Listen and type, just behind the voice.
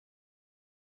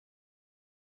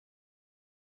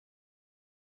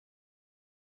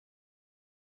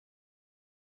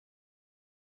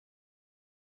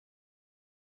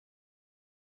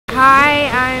Hi,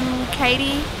 I'm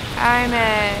Katie. I'm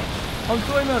a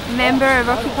member of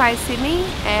Occupiers Sydney,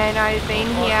 and I've been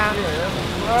here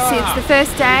since the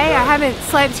first day. I haven't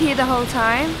slept here the whole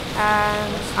time.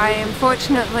 I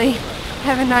unfortunately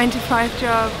have a 9-to-5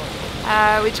 job,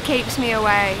 which keeps me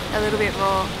away a little bit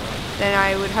more than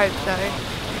I would hope though.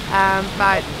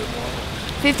 But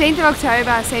 15th of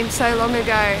October seems so long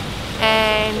ago,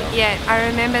 and yet I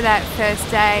remember that first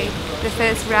day, the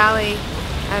first rally,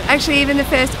 actually even the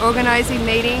first organising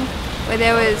meeting where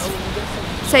there was,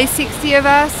 say, 60 of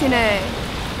us in a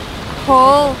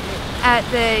hall at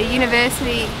the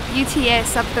university,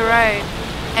 UTS, up the road,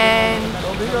 and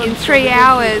in 3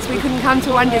 hours we couldn't come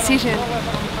to one decision,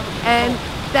 and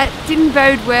that didn't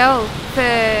bode well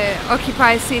for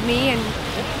Occupy Sydney, and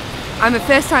I'm a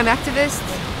first-time activist,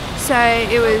 so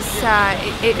it was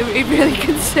it really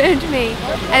concerned me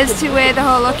as to where the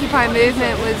whole Occupy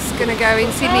movement was going to go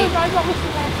in Sydney.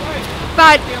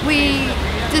 But we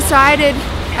decided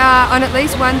on at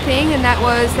least one thing, and that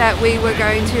was that we were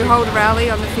going to hold a rally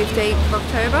on the 15th of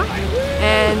October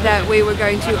and that we were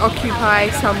going to occupy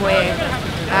somewhere.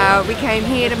 We came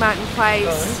here to Martin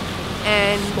Place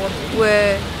and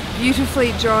were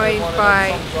beautifully joined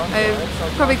by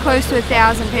probably close to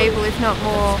 1,000 people, if not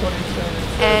more.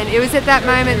 And it was at that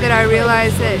moment that I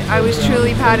realised that I was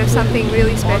truly part of something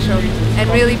really special and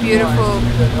really beautiful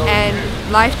and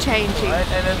life-changing.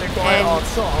 And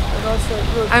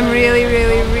I'm really,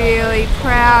 really, really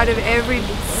proud of every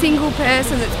single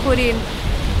person that's put in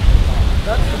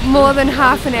more than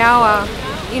half an hour,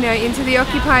 you know, into the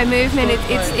Occupy movement.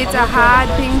 It's a hard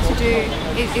thing to do.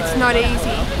 It's not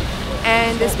easy,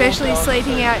 and especially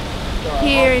sleeping out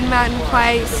here in Martin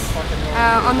Place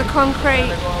on the concrete.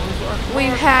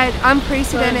 We've had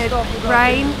unprecedented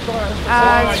rain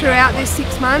throughout this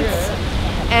 6 months,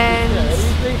 and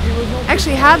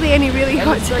actually hardly any really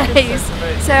hot days.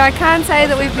 So I can't say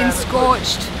that we've been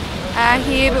scorched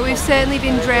here, but we've certainly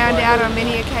been drowned out on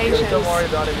many occasions.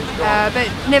 But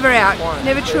never out,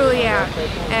 never truly out.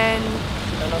 And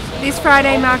this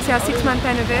Friday marks our 6-month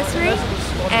anniversary,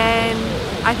 and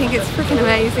I think it's freaking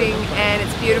amazing and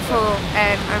it's beautiful,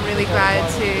 and I'm really glad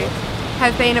to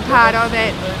have been a part of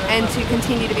it and to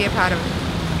continue to be a part of it.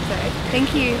 So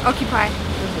thank you, Occupy.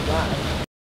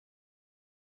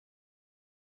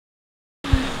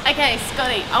 Okay,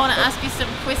 Scotty, I want to ask you some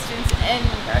questions, and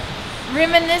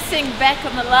reminiscing back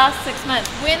on the last 6 months,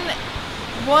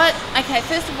 okay,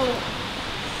 first of all,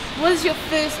 what is your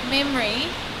first memory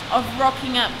of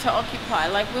rocking up to Occupy?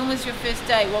 Like, when was your first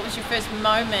day? What was your first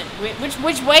moment?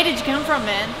 Which way did you come from,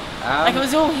 man? Like, it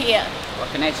was all here. I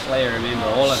can actually remember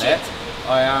all of that.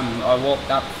 I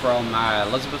walked up from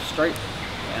Elizabeth Street,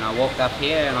 and I walked up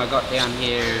here, and I got down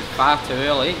here far too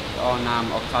early on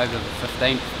October the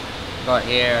 15th. Got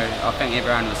here, I think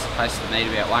everyone was supposed to meet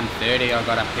about 1:30. I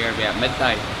got up here about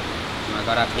midday, and I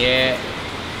got up here,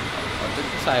 I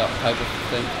didn't say October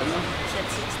 15th, didn't I?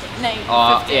 No,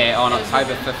 oh, yeah, on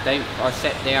October 15th, I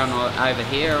sat down over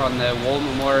here on the war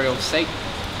memorial seat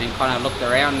and kind of looked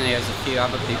around, and there was a few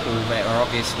other people that were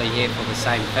obviously here for the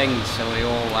same thing, so we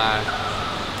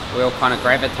all kind of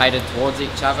gravitated towards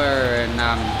each other and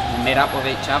met up with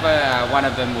each other. One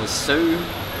of them was Sue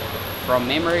from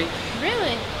memory.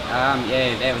 Really?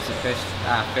 Yeah, that was the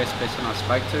first person I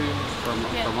spoke to from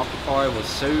Occupy was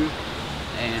Sue,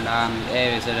 and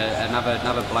there was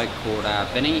another bloke called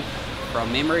Vinny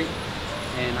from memory,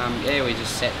 and yeah, we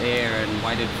just sat there and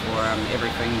waited for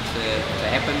everything to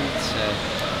happen. So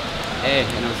yeah,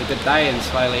 and it was a good day, and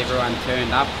slowly everyone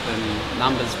turned up and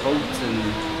numbers built,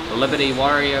 and the Liberty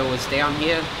Warrior was down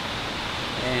here,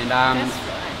 and that's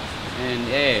right. And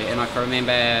yeah, and I can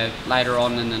remember later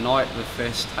on in the night the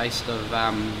first taste of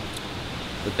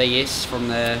the BS from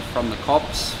the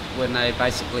cops, when they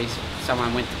basically,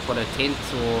 someone went to put a tent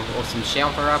or some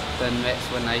shelter up, and that's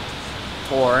when they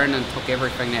tore in and took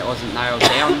everything that wasn't nailed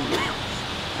down.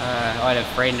 I had a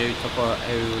friend who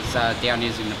was down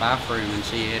using the bathroom, and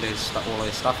she had all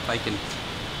her stuff taken,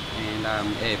 and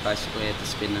yeah, basically had to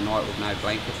spend the night with no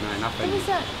blanket, no nothing. Who was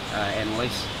that?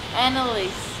 Annalise.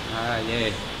 Annalise.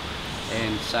 Yeah,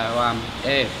 and so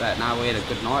yeah, but no, we had a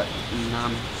good night,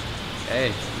 and yeah,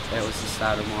 that was the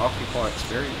start of my Occupy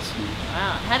experience.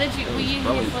 Wow, how did you, were you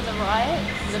here for the riot,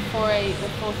 the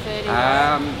 4:30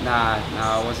 riot? No,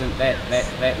 I wasn't. That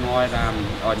night,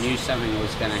 I knew something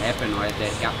was going to happen. I had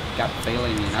that gut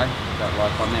feeling, you know, but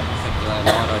like on that particular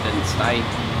night I didn't stay.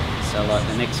 So like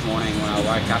the next morning when I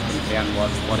woke up and found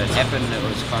what had happened, it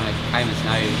was kind of came as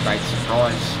no great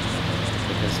surprise,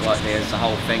 because like there's the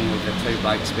whole thing with the 2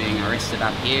 blokes being arrested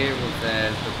up here, with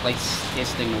the police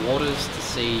testing the waters to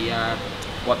see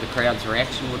what the crowd's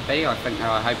reaction would be. I think they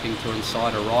were hoping to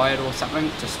incite a riot or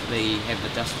something, just to have the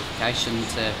justification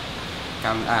to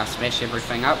come smash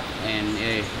everything up. And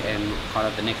and kind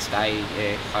of the next day,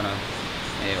 it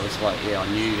was like, I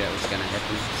knew that was going to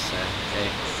happen. So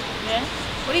Yeah.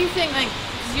 What do you think? Like,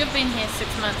 'cause you've been here 6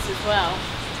 months as well,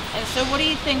 and so what do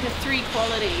you think are 3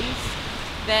 qualities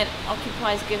that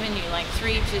Occupy's given you? Like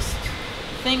 3 just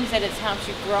things that it's helped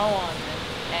you grow on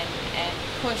and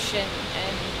push and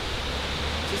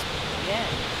just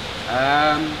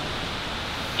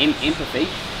empathy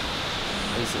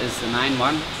is the main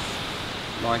one.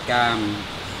 Like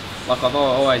I've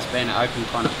always been an open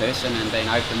kind of person and been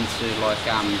open to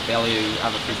value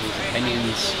other people's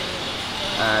opinions,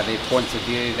 their points of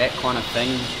view, that kind of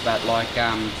thing. But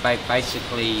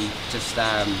basically just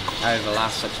over the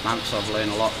last 6 months I've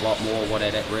learned a lot more what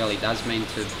it really does mean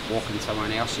to walk in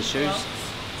someone else's shoes.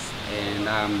 And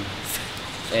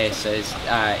so it's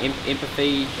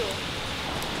empathy.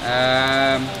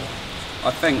 I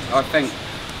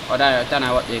don't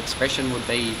know what the expression would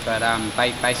be, but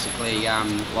basically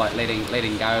like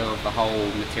letting go of the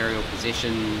whole material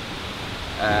possession,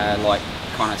 like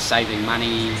kind of saving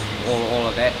money, all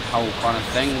of that whole kind of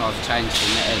thing. I've changed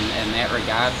in that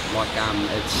regard. Like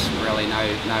it's really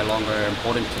no longer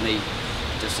important to me,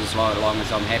 just as long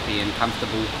as I'm happy and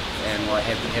comfortable and like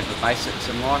have the basics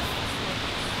in life.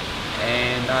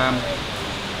 And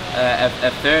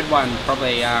a third one,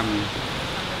 probably I'm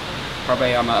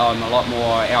a lot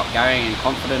more outgoing and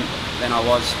confident than I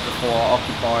was before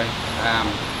Occupy.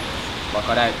 Like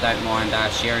I don't mind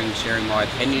sharing my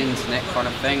opinions and that kind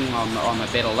of thing. I'm a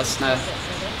better listener,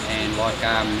 and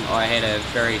I had a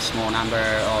very small number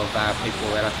of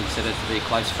people that I considered to be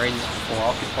close friends before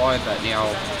Occupy, but now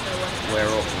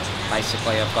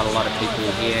I've got a lot of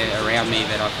people here around me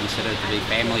that I consider to be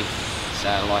family. So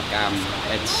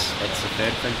it's the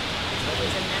third thing.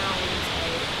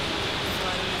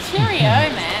 Cheerio,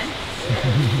 man.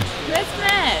 That's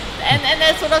mad. And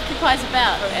that's what Occupy's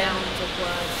about.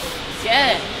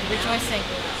 And rejoicing.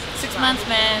 6 months,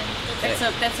 man. That's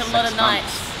a lot of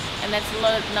nights. And that's a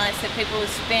lot of nights that people have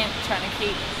spent trying to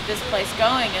keep this place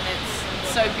going, and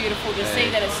it's so beautiful to see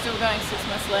that it's still going 6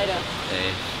 months later.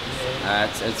 Yeah.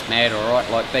 It's mad, alright.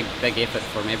 Like big effort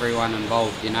from everyone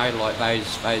involved, you know, like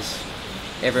those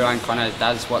everyone kind of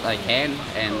does what they can,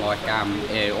 and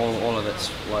all of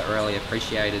it's really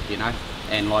appreciated, you know.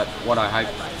 And what I hope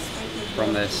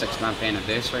from the 6-month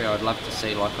anniversary, I'd love to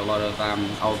see a lot of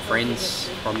old friends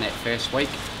from that first week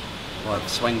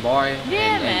swing by,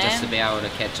 and just to be able to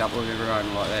catch up with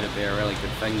everyone, that'd be a really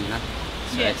good thing, you know.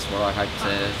 So that's what I hope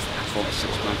for the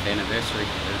 6-month anniversary.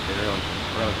 It'd be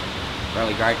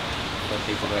really great for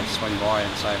people to swing by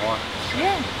and say hi.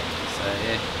 Yeah. So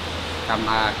come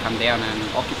down and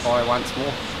Occupy once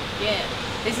more. Yeah,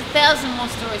 there's 1,000 more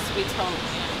stories to be told.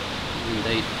 Yeah.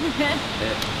 Indeed.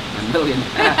 A million.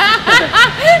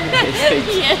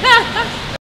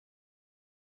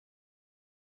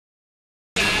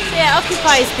 Yeah,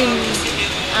 Occupy has been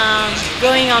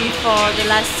going on for the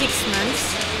last 6 months,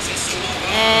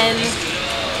 and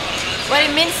what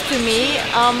it means to me,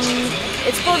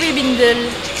 it's probably been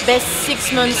the best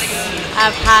 6 months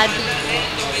I've had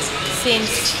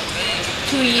since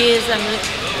 2 years that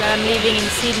I'm living in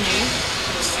Sydney,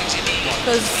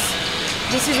 because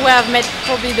this is where I've met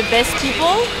probably the best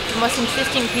people, the most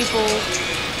interesting people,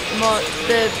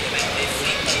 the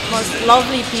most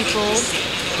lovely people.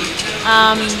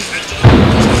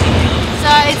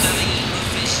 So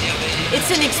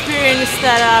it's an experience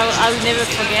that I'll never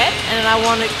forget, and I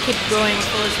want to keep going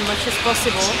for as much as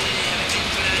possible.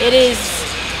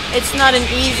 It's not an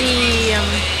easy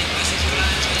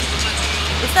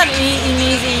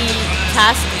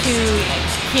task to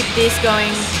keep this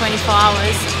going 24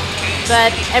 hours,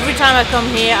 but every time I come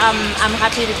here I'm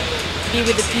happy to be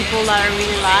with the people that I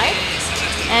really like,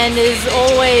 and there's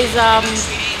always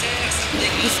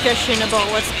discussion about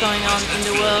what's going on in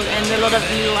the world and a lot of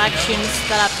little actions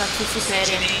that I participate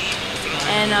in,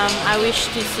 and I wish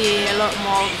to see a lot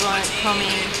more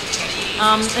coming.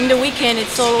 In the weekend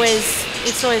it's always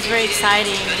very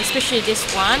exciting, especially this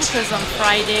one, because on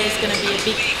Friday it's going to be a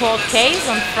big court case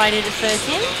on Friday the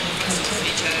 13th.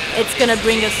 It's going to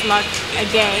bring us luck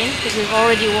again, because we've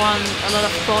already won a lot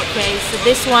of court cases. So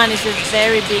this one is a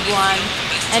very big one.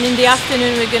 And in the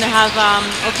afternoon we're going to have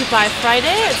Occupy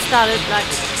Friday. It started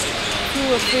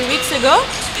 2 or 3 weeks ago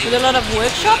with a lot of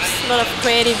workshops, a lot of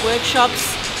creative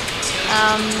workshops,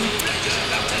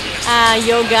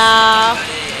 yoga,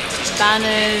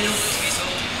 banners.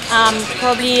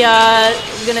 Probably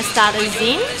we're gonna start a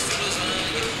zine,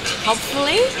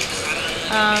 hopefully.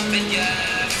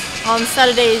 On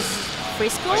Saturdays, free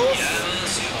schools,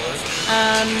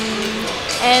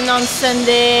 And on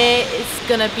Sunday, it's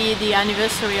gonna be the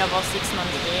anniversary of our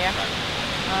 6-month year.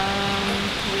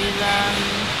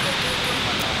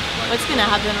 What's gonna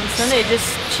happen on Sunday? Just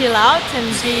chill out and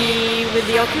be with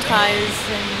the occupiers.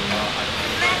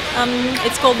 And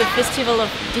it's called the Festival of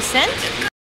Descent.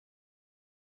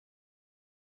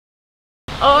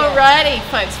 Alrighty,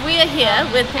 folks, we are here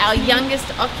with our youngest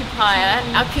occupier,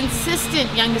 our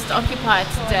consistent youngest occupier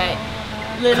today,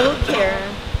 little Kira.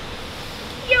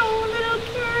 Yo, little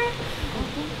Kira.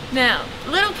 Now,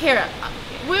 little Kira,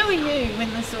 where were you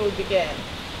when this all began?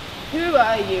 Who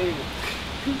are you?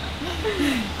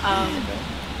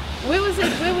 Where was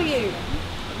it? Where were you?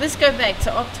 Let's go back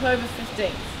to October 15th.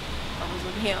 I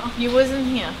wasn't here. You wasn't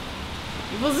here.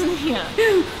 You wasn't here.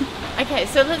 Okay,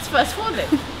 so let's fast forward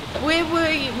then. Where were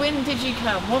you? When did you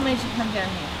come? What made you come down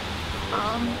here?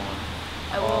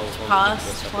 I walked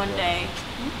past one day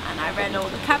and I read all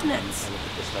the cabinets,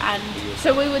 and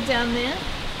So we were down there?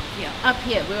 yeah, Up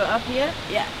here. We were up here?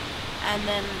 yeah, and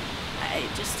then I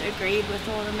just agreed with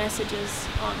all the messages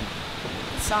on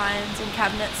signs and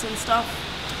cabinets and stuff,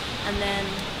 and then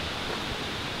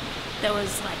there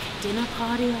was like a dinner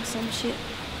party or some shit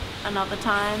another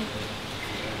time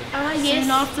Yes.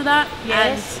 soon after that.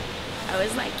 Yes. And I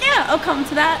was like, yeah, I'll come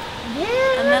to that.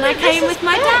 Yeah. And then I came with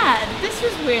my dad. This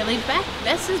was really back.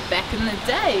 This is back in the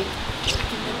day.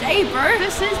 Back in the day, bro.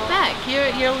 This is back.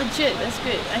 You're legit. That's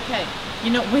good. Okay.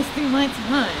 You're not wasting my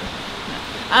time.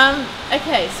 No.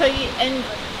 Okay. So you and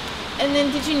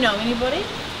then did you know anybody?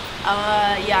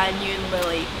 Yeah, I knew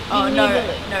Lily. You knew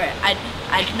Lily? No,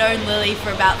 I'd known Lily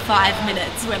for about 5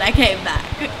 minutes when I came back.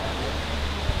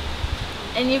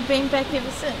 And you've been back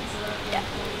ever since. Yeah.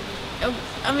 Oh,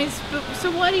 I mean, so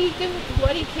why do you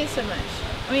care so much?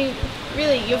 I mean,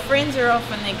 really, your friends are off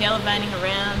and they're gallivanting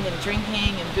around and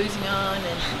drinking and boozing on,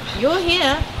 and you're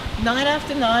here night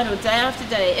after night or day after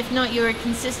day. If not, you're a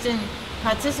consistent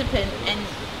participant. And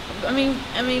I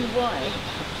mean, why?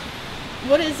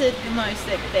 What is it the most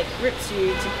that grips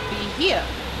you to be here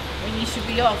when you should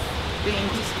be off being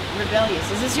just rebellious?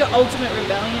 Is this your ultimate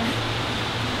rebellion?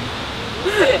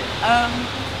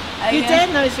 Your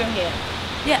dad knows you're here.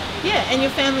 Yeah. Yeah, and your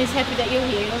family's happy that you're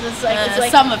here. It's like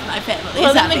some of my family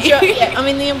well, is the happy. yeah, I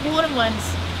mean the important ones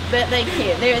that they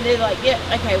care. They're like, yeah,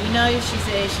 okay, we know she's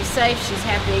there, she's safe, she's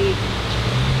happy.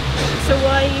 So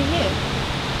why are you here?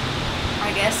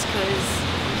 I guess because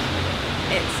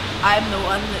I'm the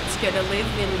one that's going to live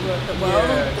in the world.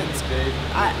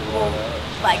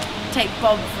 Like take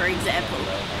Bob for example.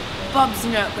 Bob's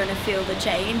not going to feel the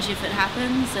change if it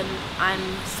happens, and I'm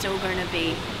still going to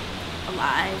be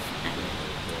alive and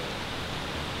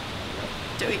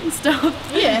doing stuff.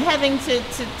 Yeah, having to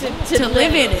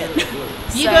live in it.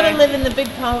 You got to live in the big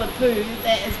pile of poo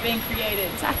that has been created.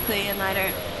 Exactly, and I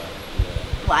don't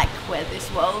like where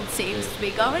this world seems to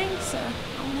be going, so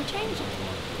I want to change it.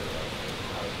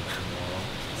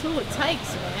 That's all it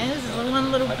takes, man. This is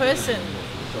one little person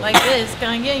like this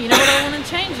going, yeah, you know what, I want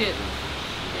to change it.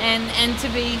 And to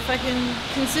be fucking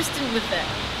consistent with that.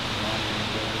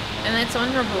 And that's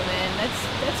honourable, man.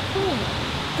 That's cool.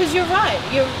 Because you're right.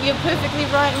 You're perfectly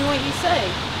right in what you say.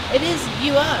 It is.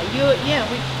 You are.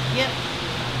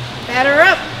 Batter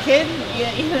up, kid.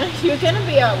 You're gonna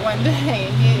be out one day,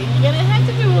 and you're gonna have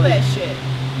to do all that shit.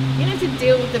 You have to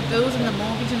deal with the bills and the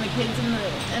mortgage and the kids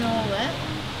and all that.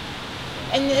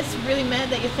 And it's really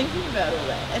mad that you're thinking about all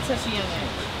that at such a young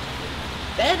age.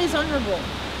 That is honourable.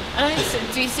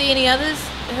 Do you see any others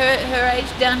her age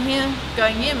down here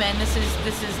going, yeah, man, this is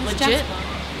legit? Jasper.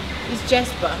 It's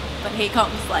Jasper. But he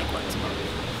comes like once a month.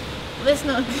 Let's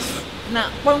not. Nah.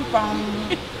 Bum, bum.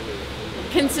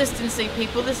 Consistency,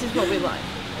 people. This is what we like.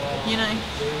 You know.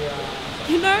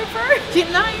 You know, bro? You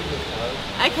know.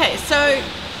 Okay, so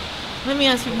let me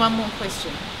ask you one more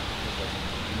question.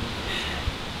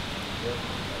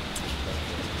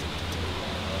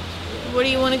 What do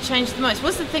you want to change the most?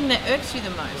 What's the thing that irks you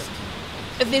the most?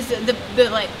 If there's the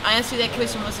like, I asked you that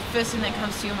question. What's the first thing that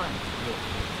comes to your mind?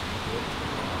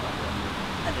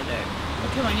 I don't know. Well,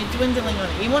 come on, you're dwindling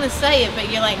on it. You want to say it, but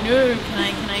you're like, no.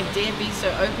 Can I dare be so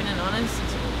open and honest?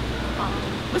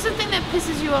 What's the thing that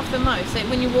pisses you off the most? Like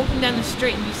when you're walking down the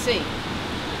street and you see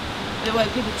the way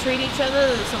people treat each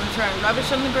other. Someone throwing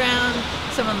rubbish on the ground.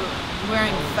 Someone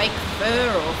wearing fake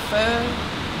fur or fur.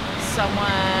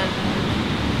 Someone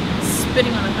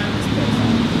spitting on a homeless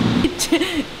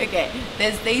person. Okay,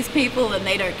 there's these people and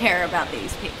they don't care about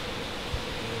these people.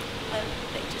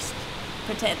 They just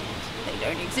pretend they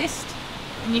don't exist.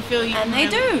 And you feel you and can they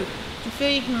do. You feel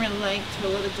you can relate to a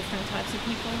lot of different types of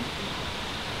people?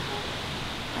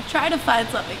 I try to find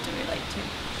something to relate to.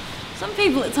 Some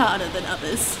people it's harder than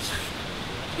others.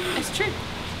 It's true.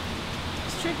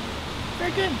 It's true.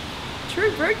 Very good.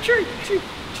 True, bro. True. True.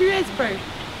 True as bro.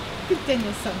 Good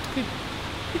Daniel son. Good.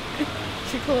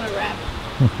 Should call it a rap.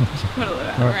 Should call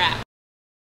it a rap.